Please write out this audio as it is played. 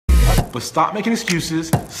But stop making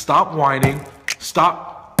excuses, stop whining,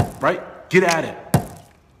 stop, right? Get at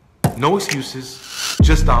it. No excuses,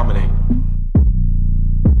 just dominate.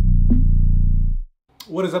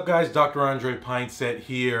 What is up, guys? Dr. Andre Pinesett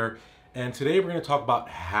here, and today we're going to talk about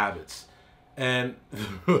habits. And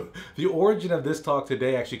the origin of this talk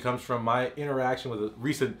today actually comes from my interaction with a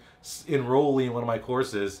recent enrollee in one of my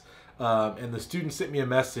courses. And the student sent me a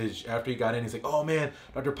message after he got in. He's like, "Oh man,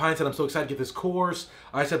 Dr. Pinesett, I'm so excited to get this course.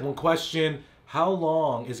 I just had one question. How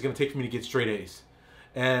long is it going to take for me to get straight A's?"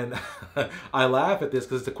 And I laugh at this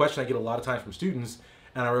because it's a question I get a lot of times from students.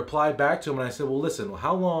 And I replied back to him and I said, "Well, listen,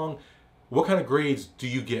 how long, what kind of grades do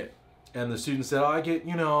you get?" And the student said, "Oh, I get,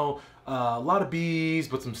 a lot of B's,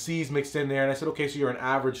 but some C's mixed in there." And I said, "Okay, so you're an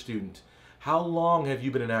average student. How long have you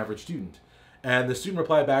been an average student?" And the student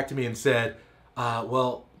replied back to me and said,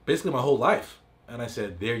 "Well, basically my whole life." And I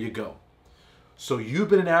said, "There you go. So you've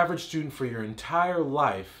been an average student for your entire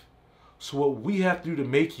life. So what we have to do to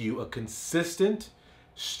make you a consistent,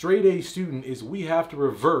 straight A student is we have to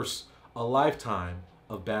reverse a lifetime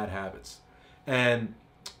of bad habits." And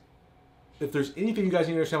if there's anything you guys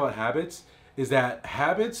need to understand about habits, is that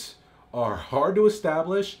habits are hard to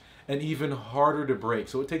establish and even harder to break.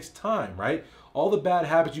 So it takes time, right? All the bad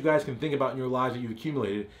habits you guys can think about in your lives that you've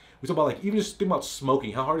accumulated. We talk about, like, even just think about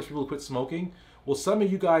smoking. How hard is people to quit smoking? Well, some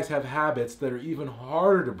of you guys have habits that are even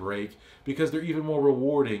harder to break because they're even more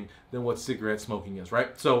rewarding than what cigarette smoking is,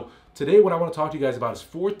 right? So today what I want to talk to you guys about is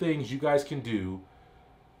 4 things you guys can do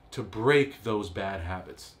to break those bad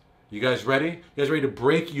habits. You guys ready? You guys ready to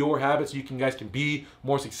break your habits so you guys can be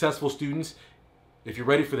more successful students? If you're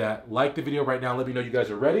ready for that, like the video right now. Let me know you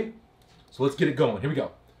guys are ready. So let's get it going. Here we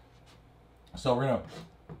go. So we're gonna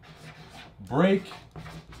break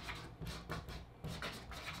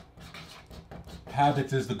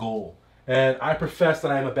habits is the goal. And I profess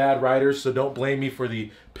that I am a bad writer, so don't blame me for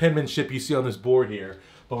the penmanship you see on this board here.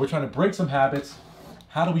 But we're trying to break some habits.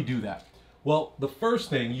 How do we do that? Well, the first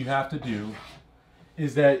thing you have to do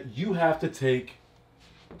is that you have to take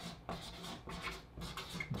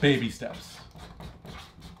baby steps.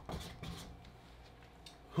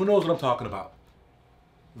 Who knows what I'm talking about?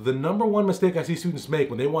 The number one mistake I see students make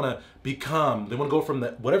when they want to go from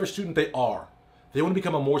whatever student they are, they want to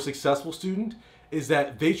become a more successful student, is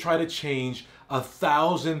that they try to change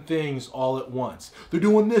 1,000 things all at once. They're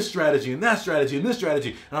doing this strategy and that strategy and this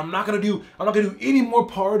strategy, and I'm not gonna do any more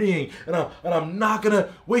partying, and I'm not gonna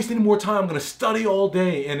waste any more time. I'm gonna study all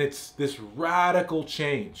day, and it's this radical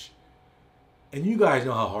change. And you guys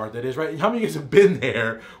know how hard that is, right? How many of you guys have been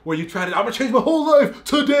there where you try to, I'm gonna change my whole life,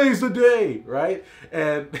 today's the day, right?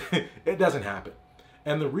 And it doesn't happen.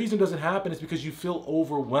 And the reason it doesn't happen is because you feel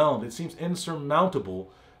overwhelmed. It seems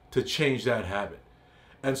insurmountable to change that habit.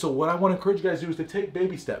 And so what I want to encourage you guys to do is to take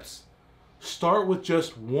baby steps. Start with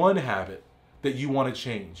just one habit that you want to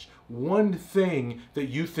change. One thing that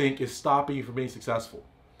you think is stopping you from being successful.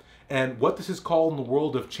 And what this is called in the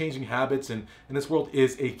world of changing habits and in this world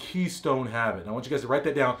is a keystone habit. And I want you guys to write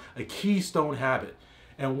that down, a keystone habit.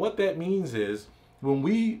 And what that means is when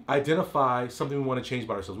we identify something we want to change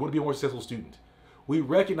about ourselves, we want to be a more successful student. We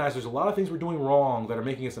recognize there's a lot of things we're doing wrong that are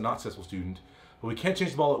making us a not successful student, but we can't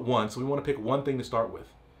change them all at once, so we want to pick one thing to start with.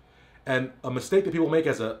 And a mistake that people make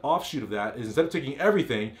as an offshoot of that is instead of taking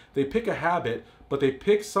everything, they pick a habit, but they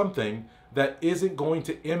pick something that isn't going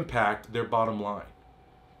to impact their bottom line.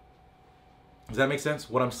 Does that make sense?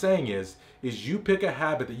 What I'm saying is you pick a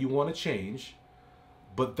habit that you want to change,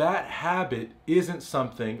 but that habit isn't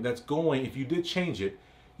something that's going, if you did change it,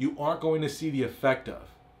 you aren't going to see the effect of.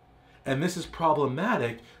 And this is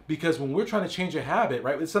problematic because when we're trying to change a habit,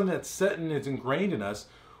 right, it's something that's set and it's ingrained in us,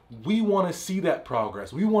 we want to see that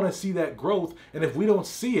progress. We want to see that growth. And if we don't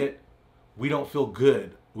see it, we don't feel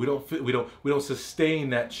good. We don't sustain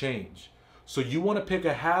that change. So you want to pick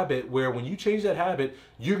a habit where when you change that habit,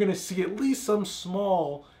 you're going to see at least some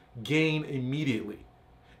small gain immediately.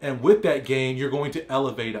 And with that gain, you're going to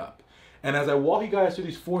elevate up. And as I walk you guys through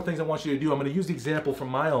these 4 things I want you to do, I'm going to use the example from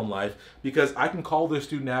my own life because I can call this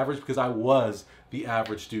student average because I was the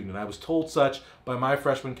average student. And I was told such by my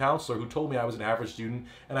freshman counselor who told me I was an average student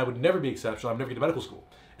and I would never be exceptional. I'd never get to medical school.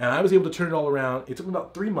 And I was able to turn it all around. It took me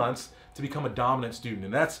about 3 months to become a dominant student.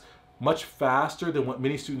 And that's much faster than what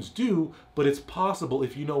many students do, but it's possible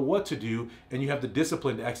if you know what to do and you have the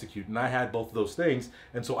discipline to execute. And I had both of those things,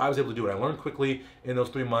 and so I was able to do it. I learned quickly in those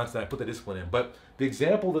 3 months, and I put the discipline in. But the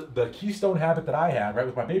example, the keystone habit that I had, right,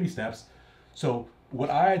 with my baby steps, so what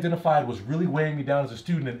I identified was really weighing me down as a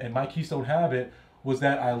student, and my keystone habit was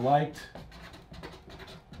that I liked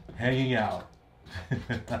hanging out.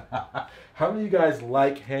 How many of you guys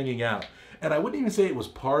like hanging out? And I wouldn't even say it was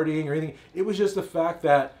partying or anything. It was just the fact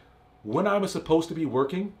that when I was supposed to be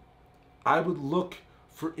working, I would look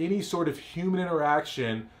for any sort of human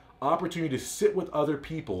interaction, opportunity to sit with other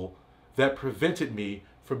people that prevented me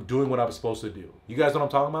from doing what I was supposed to do. You guys know what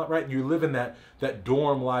I'm talking about, right? You live in that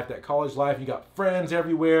dorm life, that college life, you got friends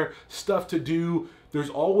everywhere, stuff to do. There's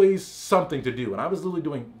always something to do. And I was literally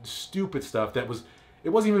doing stupid stuff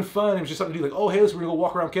it wasn't even fun. It was just something to do, like, oh, hey, we're gonna go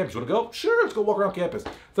walk around campus. You wanna go? Sure, let's go walk around campus.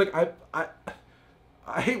 It's like,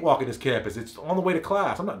 I hate walking this campus. It's on the way to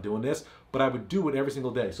class. I'm not doing this, but I would do it every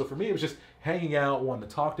single day. So for me, it was just hanging out, wanting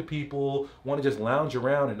to talk to people, wanting to just lounge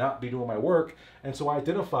around and not be doing my work. And so I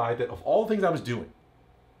identified that of all the things I was doing,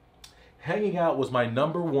 hanging out was my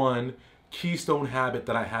 #1 keystone habit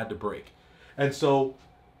that I had to break. And so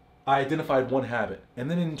I identified one habit. And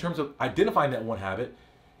then in terms of identifying that one habit,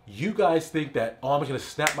 you guys think that, oh, I'm just gonna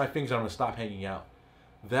snap my fingers and I'm gonna stop hanging out.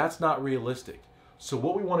 That's not realistic. So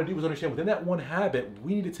what we wanna do is understand within that one habit,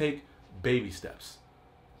 we need to take baby steps.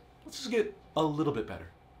 Let's just get a little bit better.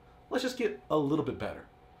 Let's just get a little bit better.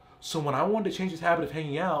 So when I wanted to change this habit of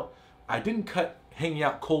hanging out, I didn't cut hanging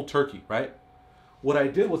out cold turkey, right? What I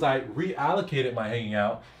did was I reallocated my hanging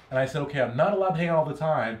out and I said, okay, I'm not allowed to hang out all the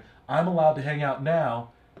time. I'm allowed to hang out now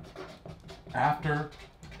after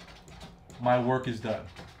my work is done.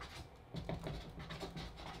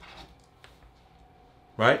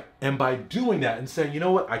 Right? And by doing that and saying, you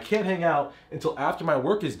know what, I can't hang out until after my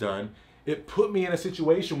work is done, it put me in a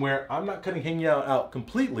situation where I'm not cutting hanging out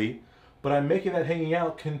completely, but I'm making that hanging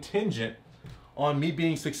out contingent on me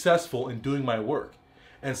being successful in doing my work.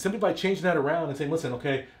 And simply by changing that around and saying, listen,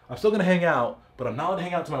 okay, I'm still gonna hang out, but I'm not gonna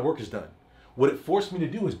hang out until my work is done. What it forced me to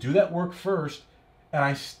do is do that work first, and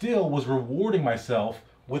I still was rewarding myself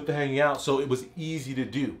with the hanging out, so it was easy to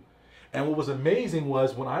do. And what was amazing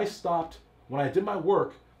was when I did my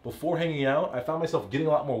work before hanging out, I found myself getting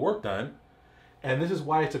a lot more work done. And this is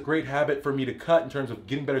why it's a great habit for me to cut in terms of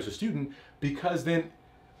getting better as a student, because then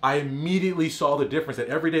I immediately saw the difference that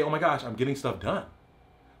every day, oh my gosh, I'm getting stuff done.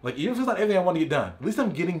 Like, even if it's not everything I want to get done, at least I'm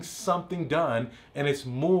getting something done, and it's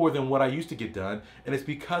more than what I used to get done, and it's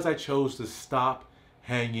because I chose to stop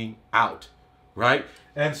hanging out, right?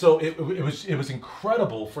 And so it was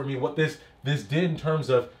incredible for me what this did in terms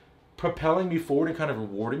of propelling me forward and kind of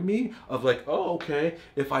rewarding me of like, oh, okay,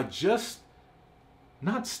 if I just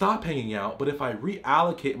not stop hanging out, but if I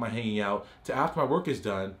reallocate my hanging out to after my work is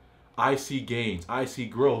done, I see gains, I see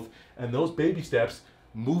growth, and those baby steps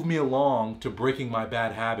move me along to breaking my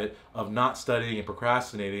bad habit of not studying and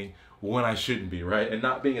procrastinating when I shouldn't be, right? And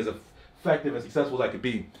not being as effective and successful as I could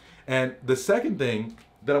be. And the second thing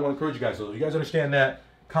that I want to encourage you guys, so if you guys understand that,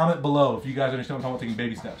 comment below if you guys understand what I'm talking about taking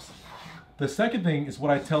baby steps. The second thing is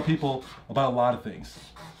what I tell people about a lot of things,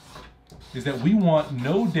 is that we want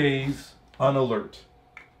no days on alert.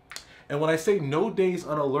 And when I say no days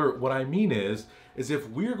on alert, what I mean is if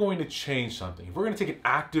we're going to change something, if we're going to take an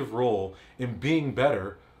active role in being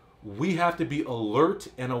better, we have to be alert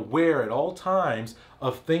and aware at all times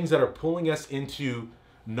of things that are pulling us into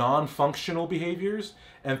non-functional behaviors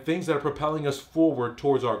and things that are propelling us forward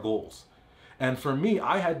towards our goals. And for me,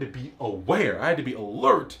 I had to be aware, I had to be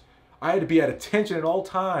alert, I had to be at attention at all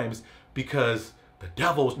times, because not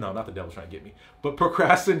the devil's trying to get me, but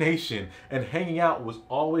procrastination and hanging out was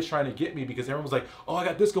always trying to get me, because everyone was like, oh, I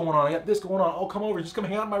got this going on, I got this going on, oh, come over, just come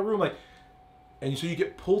hang out in my room. Like, and so you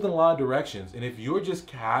get pulled in a lot of directions. And if you're just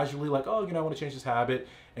casually like, oh, you know, I want to change this habit,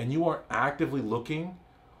 and you aren't actively looking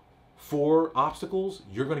for obstacles,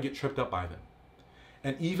 you're going to get tripped up by them.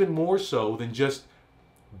 And even more so than just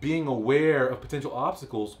being aware of potential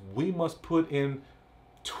obstacles, we must put in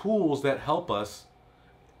tools that help us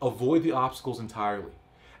avoid the obstacles entirely.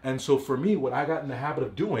 And so for me, what I got in the habit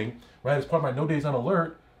of doing, right, as part of my no days on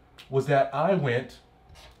alert, was that I left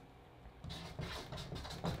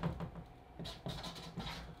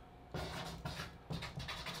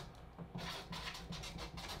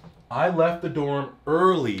the dorm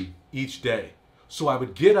early each day. So I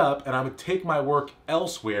would get up and I would take my work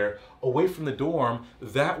elsewhere, away from the dorm.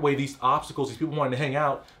 That way these obstacles, these people wanting to hang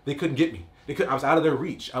out, they couldn't get me. I was out of their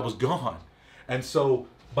reach. I was gone. And so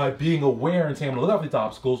by being aware and saying I'm gonna look out for these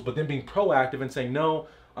obstacles, but then being proactive and saying, no,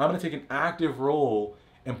 I'm gonna take an active role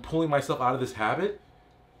in pulling myself out of this habit,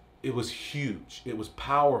 it was huge. It was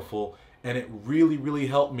powerful. And it really, really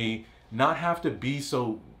helped me not have to be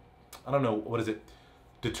so, I don't know,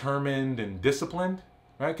 determined and disciplined,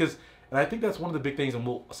 right? And I think that's one of the big things, and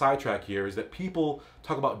we'll sidetrack here, is that people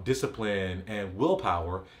talk about discipline and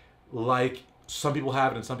willpower like some people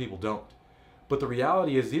have it and some people don't. But the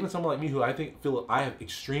reality is, even someone like me who feel I have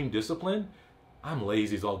extreme discipline, I'm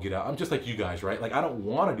lazy as all get out. I'm just like you guys, right? Like, I don't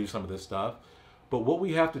want to do some of this stuff, But what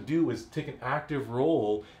we have to do is take an active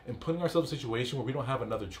role in putting ourselves in a situation where we don't have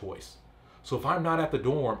another choice. So if I'm not at the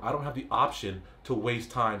dorm, I don't have the option to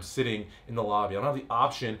waste time sitting in the lobby. I don't have the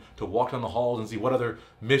option to walk down the halls and see what other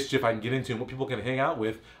mischief I can get into and what people can hang out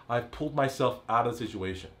with. I've pulled myself out of the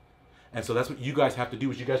situation. And so that's what you guys have to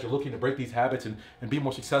do, is you guys are looking to break these habits and be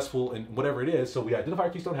more successful in whatever it is. So we identify our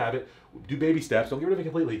keystone habit, do baby steps. Don't get rid of it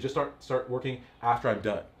completely. Just start working after I'm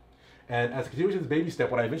done. And as a continuation of this baby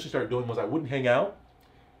step, what I eventually started doing was I wouldn't hang out.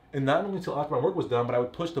 And not only until after my work was done, but I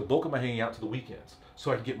would push the bulk of my hanging out to the weekends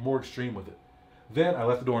so I could get more extreme with it. Then I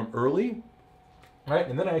left the dorm early, right?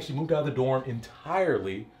 And then I actually moved out of the dorm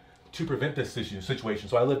entirely to prevent this situation.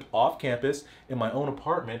 So I lived off campus in my own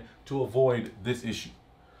apartment to avoid this issue.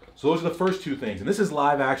 So those are the first two things. And this is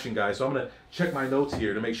live action, guys. So I'm going to check my notes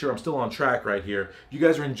here to make sure I'm still on track right here. If you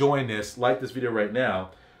guys are enjoying this, like this video right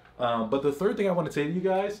now. But the third thing I want to say to you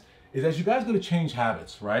guys is, as you guys go to change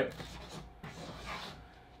habits, right?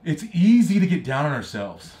 It's easy to get down on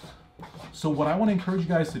ourselves. So what I want to encourage you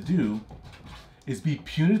guys to do is be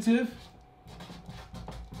punitive,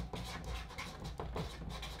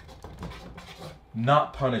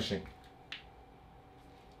 not punishing.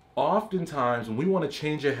 Oftentimes, when we want to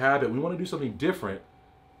change a habit, we want to do something different,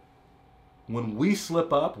 when we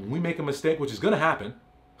slip up, when we make a mistake, which is going to happen.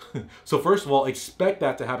 So first of all, expect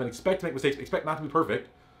that to happen. Expect to make mistakes. Expect not to be perfect.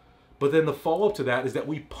 But then the follow-up to that is that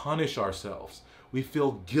we punish ourselves. We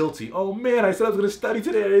feel guilty. Oh man, I said I was going to study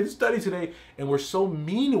today. I didn't study today. And we're so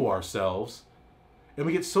mean to ourselves. And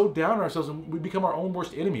we get so down on ourselves, and we become our own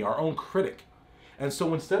worst enemy, our own critic. And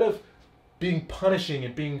so instead of being punishing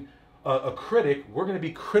and being a critic, we're going to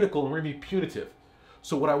be critical and we're going to be punitive.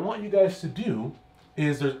 So what I want you guys to do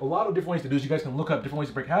is, there's a lot of different ways to do this. You guys can look up different ways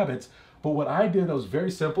to break habits. But what I did that was very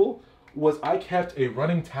simple was I kept a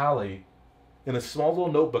running tally in a small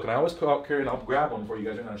little notebook. And I always carry, and I'll grab one for you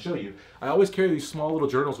guys and I'll show you. I always carry these small little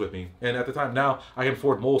journals with me. And at the time, now I can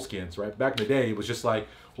afford moleskins, right? Back in the day, it was just like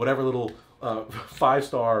whatever little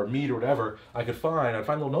 5-star meat or whatever I could find. I'd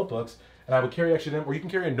find little notebooks, and I would carry actually them, or you can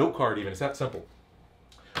carry a note card even. It's that simple.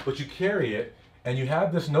 But you carry it, and you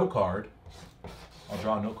have this note card. I'll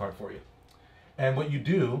draw a note card for you. And what you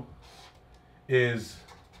do is,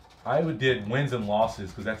 I did wins and losses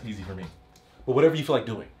because that's easy for me. But whatever you feel like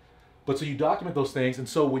doing. But so you document those things, and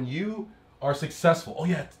so when you are successful, oh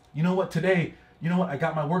yeah, you know what, today, you know what, I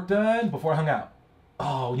got my work done before I hung out.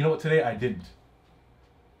 Oh, you know what, today I didn't.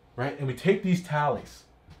 Right? And we take these tallies.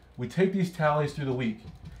 We take these tallies through the week.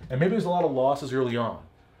 And maybe there's a lot of losses early on.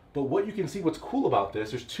 But what you can see, what's cool about this,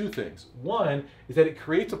 there's two things. One is that it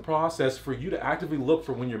creates a process for you to actively look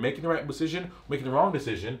for when you're making the right decision, making the wrong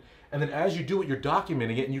decision. And then as you do it, you're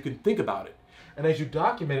documenting it and you can think about it. And as you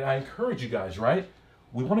document it, I encourage you guys, right?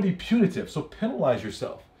 We want to be punitive, so penalize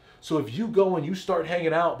yourself. So if you go and you start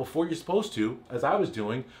hanging out before you're supposed to, as I was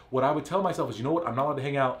doing, what I would tell myself is, you know what, I'm not allowed to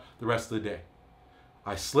hang out the rest of the day.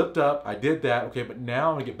 I slipped up, I did that, okay, but now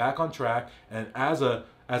I'm gonna get back on track, and as a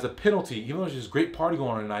penalty, even though there's this great party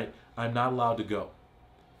going on tonight, I'm not allowed to go.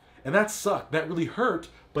 And that sucked, that really hurt,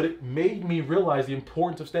 but it made me realize the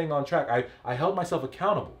importance of staying on track. I held myself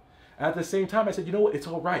accountable. At the same time, I said, you know what, it's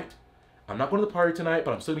all right. I'm not going to the party tonight,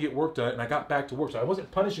 but I'm still gonna get work done, and I got back to work. So I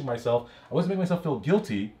wasn't punishing myself, I wasn't making myself feel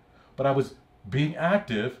guilty, but I was being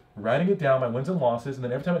active, writing it down, my wins and losses, and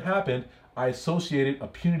then every time it happened, I associated a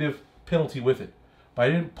punitive penalty with it. But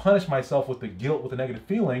I didn't punish myself with the guilt, with the negative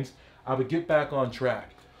feelings. I would get back on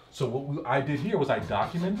track. So what I did here was I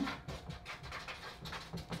documented,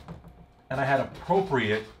 and I had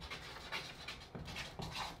appropriate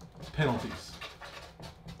penalties.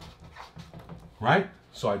 Right?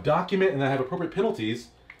 So I document and I have appropriate penalties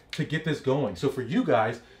to get this going. So for you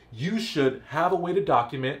guys, you should have a way to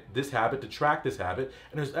document this habit, to track this habit.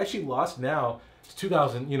 And there's actually lots now, it's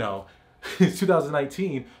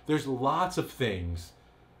 2019, there's lots of things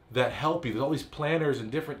that help you. There's all these planners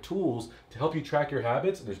and different tools to help you track your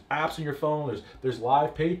habits. There's apps on your phone, there's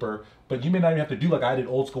live paper, but you may not even have to do like I did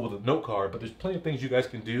old school with a note card, but there's plenty of things you guys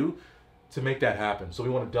can do to make that happen. So we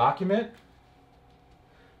want to document,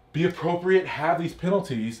 be appropriate, have these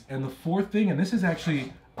penalties, and the fourth thing, and this is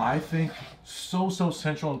actually, I think, so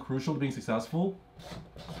central and crucial to being successful,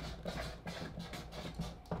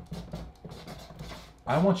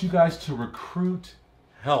 I want you guys to recruit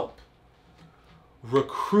help.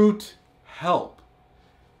 Recruit help.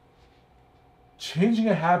 Changing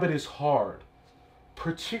a habit is hard,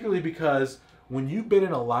 particularly because when you've been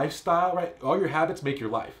in a lifestyle, right, all your habits make your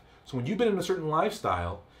life. So when you've been in a certain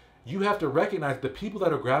lifestyle, you have to recognize the people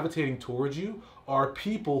that are gravitating towards you are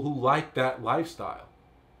people who like that lifestyle.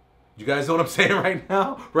 You guys know what I'm saying right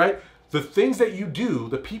now, right? The things that you do,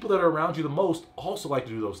 the people that are around you the most also like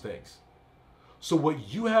to do those things. So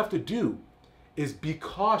what you have to do is be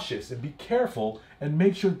cautious and be careful and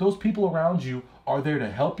make sure those people around you are there to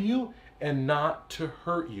help you and not to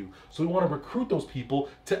hurt you. So we want to recruit those people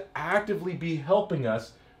to actively be helping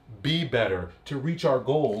us be better, to reach our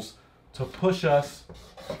goals, to push us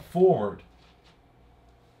forward,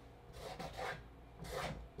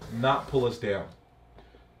 not pull us down.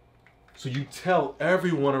 So you tell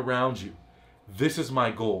everyone around you, this is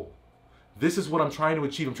my goal. This is what I'm trying to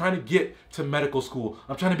achieve. I'm trying to get to medical school.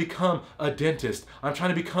 I'm trying to become a dentist. I'm trying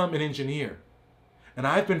to become an engineer. And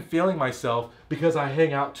I've been failing myself because I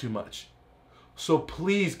hang out too much. So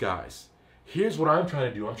please, guys, here's what I'm trying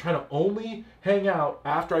to do. I'm trying to only hang out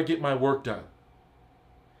after I get my work done.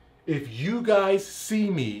 If you guys see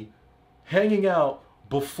me hanging out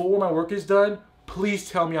before my work is done, please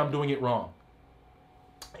tell me I'm doing it wrong.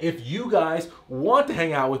 If you guys want to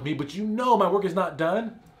hang out with me, but you know my work is not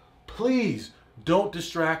done, please don't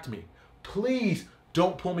distract me. Please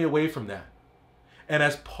don't pull me away from that. And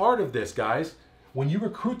as part of this, guys, when you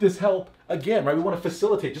recruit this help, again, right, we want to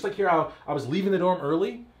facilitate. Just like here, I was leaving the dorm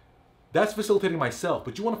early. That's facilitating myself,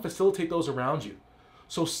 but you want to facilitate those around you.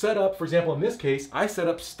 So set up, for example, in this case, I set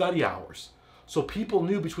up study hours. So people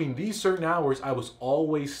knew between these certain hours, I was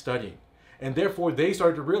always studying. And therefore, they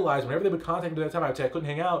started to realize whenever they would contact me during that time, I would say I couldn't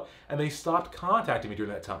hang out, and they stopped contacting me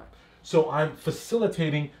during that time. So I'm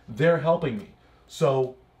facilitating, they're helping me.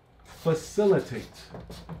 So facilitate.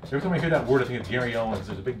 Every time I hear that word, I think of Gary Owens.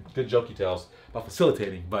 There's a good joke he tells about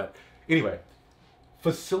facilitating. But anyway,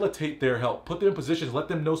 facilitate their help. Put them in positions, let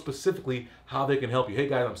them know specifically how they can help you. Hey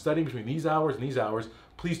guys, I'm studying between these hours and these hours.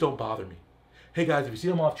 Please don't bother me. Hey guys, if you see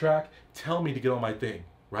I'm off track, tell me to get on my thing,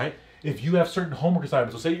 right? If you have certain homework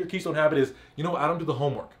assignments, so say your keystone habit is, you know, I don't do the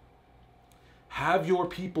homework. Have your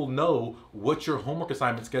people know what your homework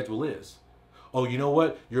assignment schedule is. Oh, you know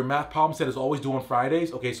what? Your math problem set is always due on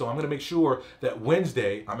Fridays. Okay, so I'm going to make sure that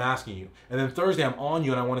Wednesday I'm asking you. And then Thursday I'm on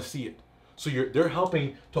you and I want to see it. So they're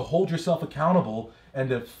helping to hold yourself accountable and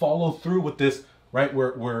to follow through with this, right?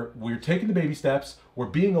 We're taking the baby steps, we're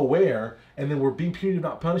being aware, and then we're being punitive,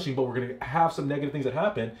 not punishing, but we're going to have some negative things that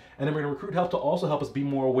happen. And then we're going to recruit help to also help us be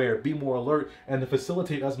more aware, be more alert, and to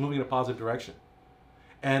facilitate us moving in a positive direction.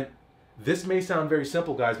 And this may sound very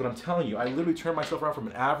simple, guys, but I'm telling you, I literally turned myself around from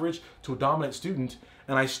an average to a dominant student,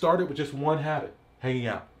 and I started with just one habit, hanging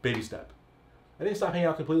out, baby step. I didn't stop hanging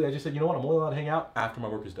out completely. I just said, you know what, I'm only allowed to hang out after my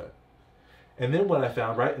work is done. And then what I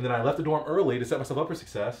found, right, and then I left the dorm early to set myself up for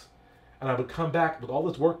success, and I would come back with all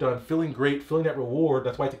this work done, feeling great, feeling that reward.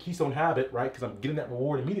 That's why it's a keystone habit, right, because I'm getting that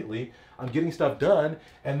reward immediately. I'm getting stuff done,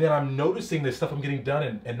 and then I'm noticing the stuff I'm getting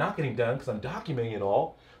done and not getting done because I'm documenting it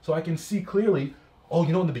all, so I can see clearly, oh,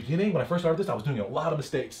 you know, in the beginning, when I first started this, I was doing a lot of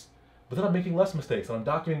mistakes. But then I'm making less mistakes, and I'm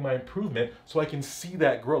documenting my improvement so I can see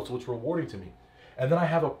that growth, so it's rewarding to me. And then I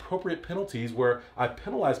have appropriate penalties where I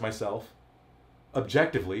penalize myself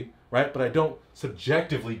objectively, right? But I don't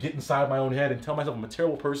subjectively get inside my own head and tell myself I'm a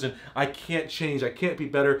terrible person, I can't change, I can't be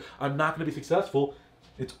better, I'm not going to be successful.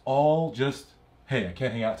 It's all just, hey, I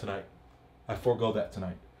can't hang out tonight. I forego that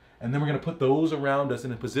tonight. And then we're going to put those around us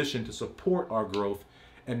in a position to support our growth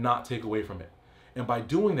and not take away from it. And by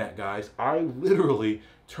doing that, guys, I literally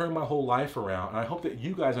turned my whole life around. And I hope that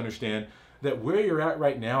you guys understand that where you're at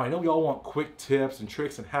right now, I know we all want quick tips and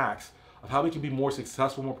tricks and hacks of how we can be more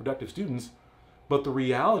successful, more productive students. But the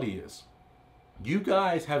reality is, you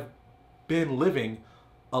guys have been living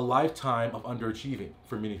a lifetime of underachieving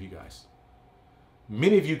for many of you guys.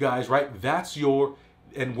 Many of you guys, right, that's your,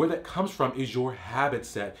 and where that comes from is your habit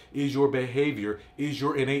set, is your behavior, is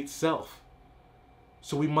your innate self.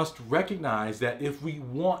 So we must recognize that if we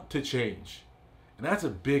want to change, and that's a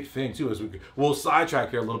big thing too, as we'll sidetrack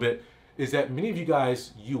here a little bit, is that many of you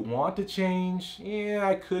guys, you want to change. Yeah,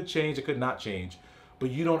 I could change, I could not change, but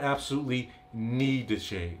you don't absolutely need to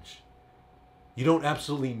change. You don't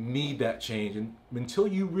absolutely need that change. And until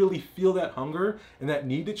you really feel that hunger and that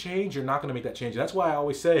need to change, you're not going to make that change. And that's why I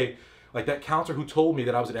always say, like that counselor who told me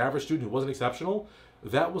that I was an average student who wasn't exceptional,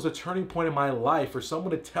 that was a turning point in my life for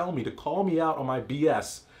someone to tell me, to call me out on my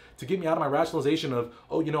BS, to get me out of my rationalization of,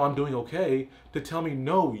 oh, you know, I'm doing okay, to tell me,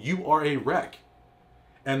 no, you are a wreck.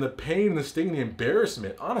 And the pain and the sting and the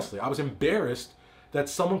embarrassment, honestly, I was embarrassed that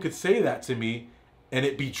someone could say that to me and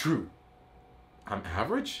it be true. I'm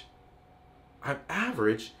average? I'm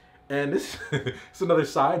average? And this is another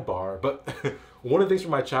sidebar, but one of the things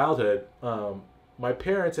from my childhood, my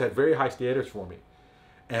parents had very high standards for me.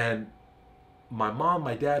 And my mom,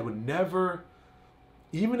 my dad would never,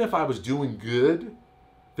 even if I was doing good,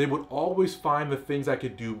 they would always find the things I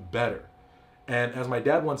could do better. And as my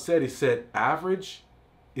dad once said, he said, average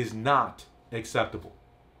is not acceptable.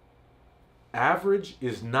 Average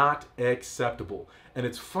is not acceptable. And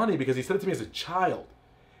it's funny because he said it to me as a child.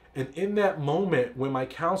 And in that moment when my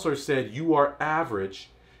counselor said, you are average,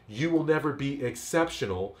 you will never be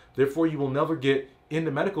exceptional, therefore you will never get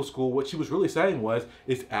into medical school, what she was really saying was,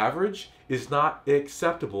 average is not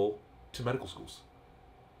acceptable to medical schools.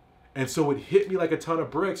 And so it hit me like a ton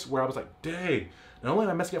of bricks where I was like, dang, not only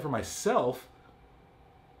am I messing up for myself,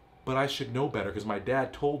 but I should know better because my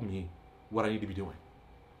dad told me what I need to be doing.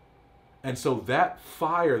 And so that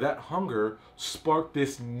fire, that hunger sparked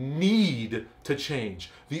this need to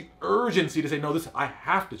change, the urgency to say, no, I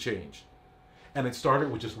have to change. And it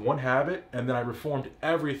started with just one habit, and then I reformed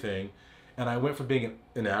everything. And I went from being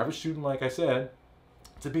an average student, like I said,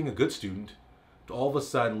 to being a good student, to all of a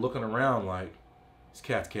sudden looking around like, these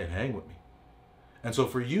cats can't hang with me. And so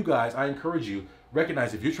for you guys, I encourage you,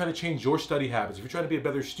 recognize if you're trying to change your study habits, if you're trying to be a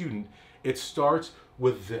better student, it starts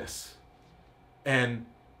with this. And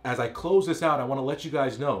as I close this out, I want to let you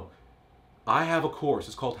guys know, I have a course.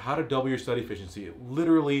 It's called How to Double Your Study Efficiency. It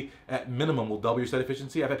literally, at minimum, will double your study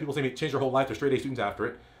efficiency. I've had people say they change their whole life. They're straight A students after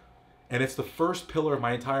it. And it's the first pillar of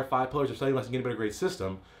my entire 5 pillars of study lesson, getting a better grade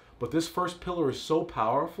system. But this first pillar is so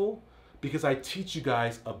powerful because I teach you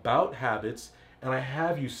guys about habits, and I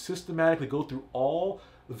have you systematically go through all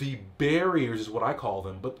the barriers, is what I call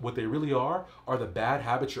them. But what they really are the bad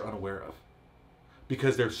habits you're unaware of.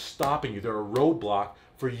 Because they're stopping you. They're a roadblock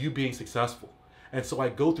for you being successful. And so I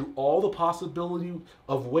go through all the possibility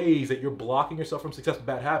of ways that you're blocking yourself from success with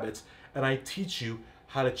bad habits, and I teach you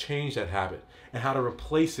how to change that habit and how to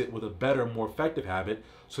replace it with a better, more effective habit,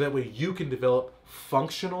 so that way you can develop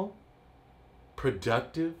functional,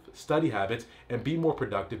 productive study habits and be more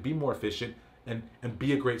productive, be more efficient, and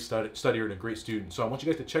be a great studier and a great student. So I want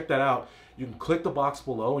you guys to check that out. You can click the box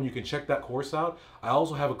below and you can check that course out. I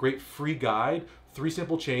also have a great free guide, 3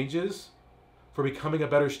 simple changes for becoming a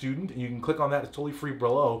better student, and you can click on that. It's totally free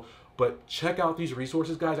below. But check out these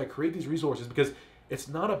resources, guys. I create these resources because it's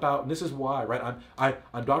not about, and this is why, right?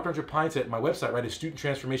 I'm Dr. Andrew Pinesett. My website, right, is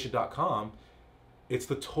studenttransformation.com. It's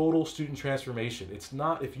the total student transformation. It's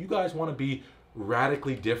not, if you guys want to be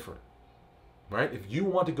radically different, right? If you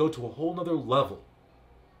want to go to a whole nother level,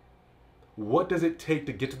 what does it take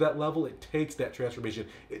to get to that level? It takes that transformation.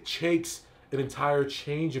 It takes an entire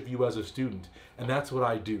change of you as a student. And that's what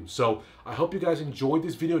I do. So I hope you guys enjoyed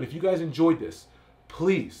this video. And if you guys enjoyed this,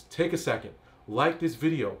 please take a second, like this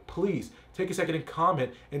video. Please take a second and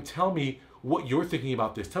comment and tell me what you're thinking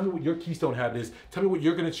about this. Tell me what your keystone habit is. Tell me what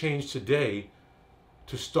you're going to change today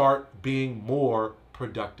to start being more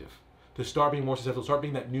productive, to start being more successful, start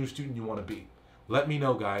being that new student you want to be. Let me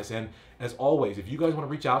know, guys. And as always, if you guys want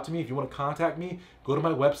to reach out to me, if you want to contact me, go to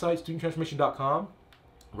my website, studenttransformation.com.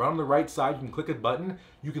 Right on the right side, you can click a button.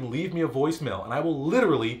 You can leave me a voicemail, and I will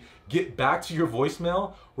literally get back to your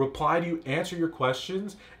voicemail, reply to you, answer your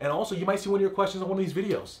questions, and also you might see one of your questions on one of these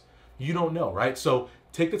videos. You don't know, right? So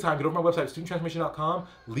take the time, get over to my website, studenttransformation.com,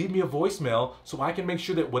 leave me a voicemail so I can make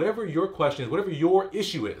sure that whatever your question is, whatever your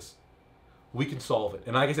issue is, we can solve it.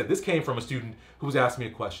 And like I said, this came from a student who was asking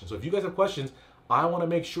me a question. So if you guys have questions, I want to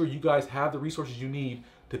make sure you guys have the resources you need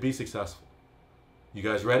to be successful. You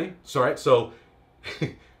guys ready? So, all right, so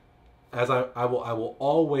as I will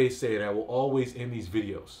always say, and I will always end these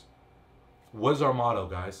videos, what is our motto,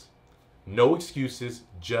 guys? No excuses,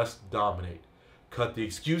 just dominate. Cut the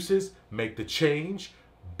excuses, make the change,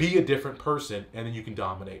 be a different person, and then you can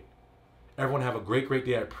dominate. Everyone have a great, great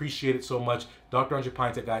day. I appreciate it so much. Dr. Andrew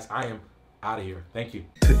Pinesett, guys, I am out of here. Thank you.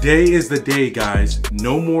 Today is the day, guys.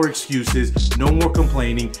 No more excuses, no more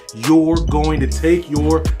complaining. You're going to take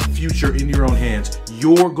your future in your own hands.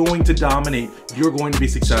 You're going to dominate. You're going to be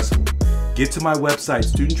successful. Get to my website,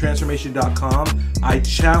 studenttransformation.com. I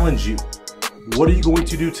challenge you. What are you going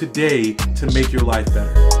to do today to make your life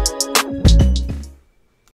better?